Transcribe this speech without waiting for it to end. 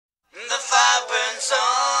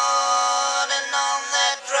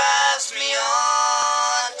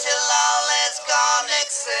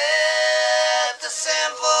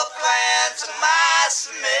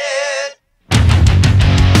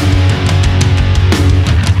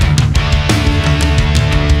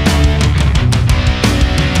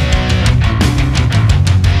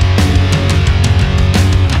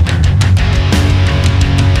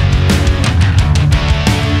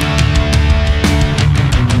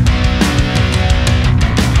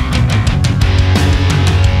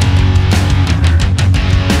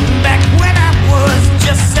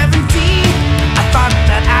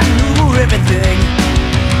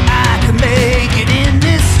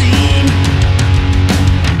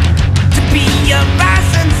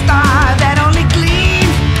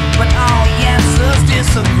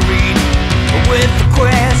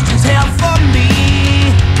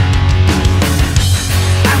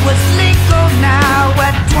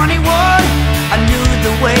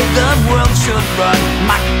should run.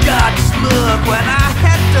 My God, just look what I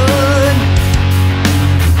had done.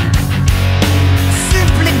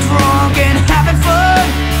 Simply drunk and having fun.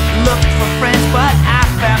 Looked for friends but I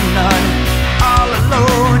found none. All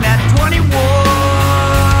alone at 21.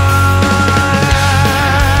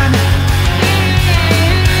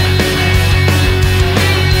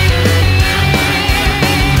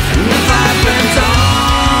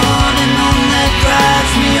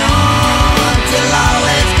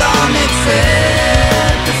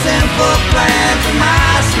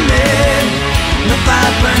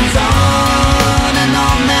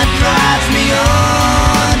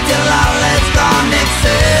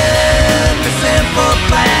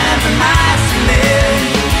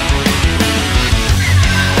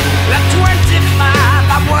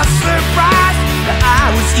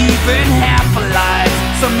 Even half alive,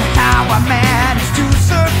 somehow I managed to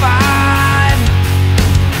survive.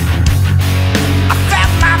 I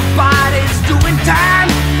felt my body's doing time,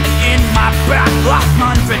 in my back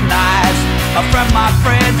 100 knives from my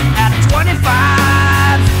friends at 25.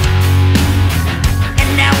 And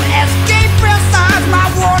now as Gabriel sounds my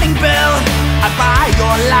warning bell, I'd buy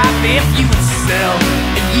your life if you would sell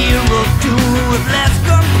a year or two with less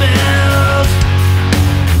compelled.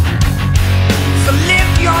 So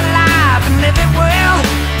live your life and live it well.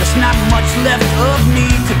 There's not much left of me